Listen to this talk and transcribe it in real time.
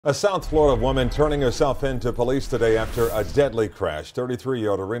A South Florida woman turning herself in to police today after a deadly crash.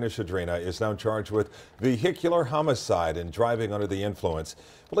 33-year-old Irina Shadrina is now charged with vehicular homicide and driving under the influence.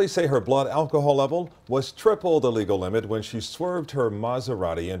 Police say her blood alcohol level was triple the legal limit when she swerved her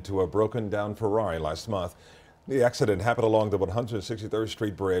Maserati into a broken-down Ferrari last month. The accident happened along the 163rd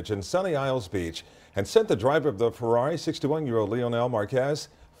Street Bridge in Sunny Isles Beach and sent the driver of the Ferrari, 61-year-old Leonel Marquez,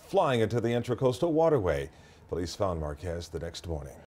 flying into the Intracoastal Waterway. Police found Marquez the next morning.